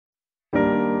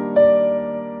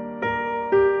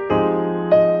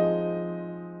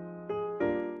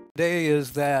today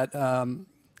is that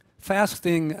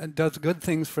fasting does good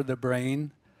things for the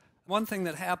brain. One thing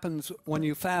that happens when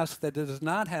you fast that does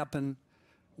not happen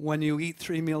when you eat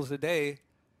 3 meals a day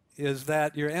is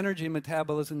that your energy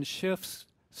metabolism shifts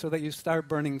so that you start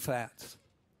burning fats.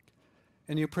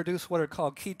 And you produce what are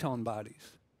called ketone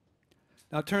bodies.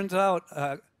 Now, it turns out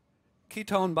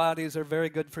ketone bodies are very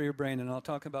good for your brain, and I'll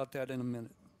talk about that in a minute.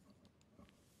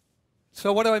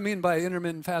 So what do I mean by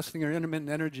intermittent fasting or intermittent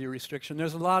energy restriction?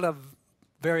 There's a lot of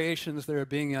variations that are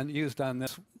being used on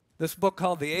this. This book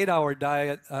called The 8-Hour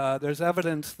Diet, there's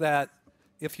evidence that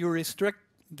if you restrict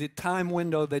the time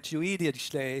window that you eat each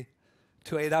day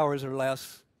to 8 hours or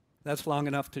less, that's long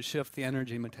enough to shift the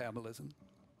energy metabolism.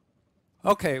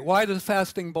 Okay, why does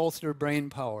fasting bolster brain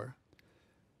power?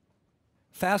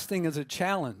 Fasting is a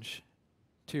challenge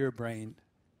to your brain.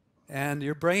 And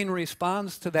your brain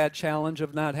responds to that challenge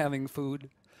of not having food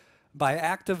by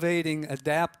activating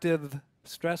adaptive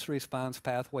stress response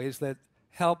pathways that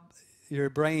help your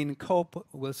brain cope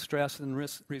with stress and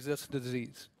resist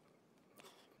disease.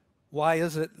 Why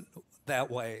is it that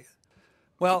way?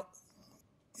 Well,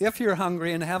 if you're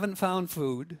hungry and haven't found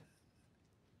food,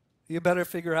 you better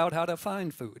figure out how to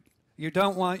find food. You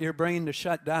don't want your brain to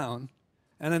shut down.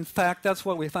 And in fact, that's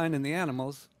what we find in the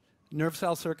animals. Nerve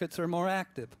cell circuits are more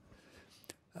active.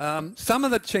 Some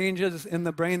of the changes in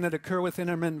the brain that occur with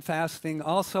intermittent fasting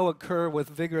also occur with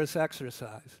vigorous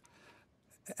exercise.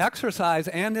 Exercise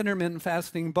and intermittent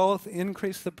fasting both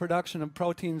increase the production of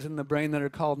proteins in the brain that are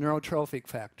called neurotrophic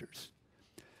factors.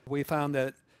 We found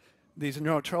that these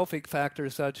neurotrophic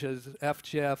factors such as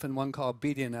FGF and one called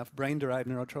BDNF, brain-derived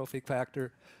neurotrophic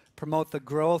factor, promote the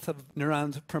growth of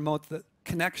neurons, promote the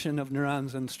connection of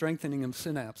neurons and strengthening of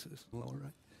synapses. Lower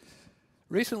right.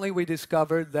 Recently we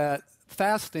discovered that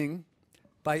fasting,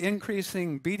 by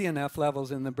increasing BDNF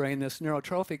levels in the brain, this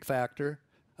neurotrophic factor,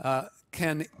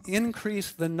 can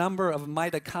increase the number of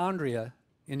mitochondria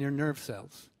in your nerve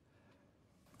cells.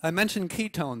 I mentioned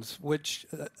ketones, which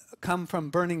come from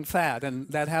burning fat, and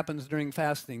that happens during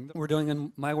fasting. We're doing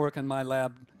in my work in my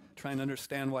lab trying to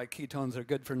understand why ketones are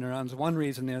good for neurons. One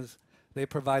reason is they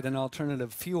provide an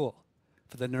alternative fuel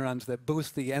for the neurons that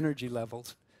boost the energy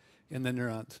levels in the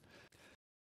neurons.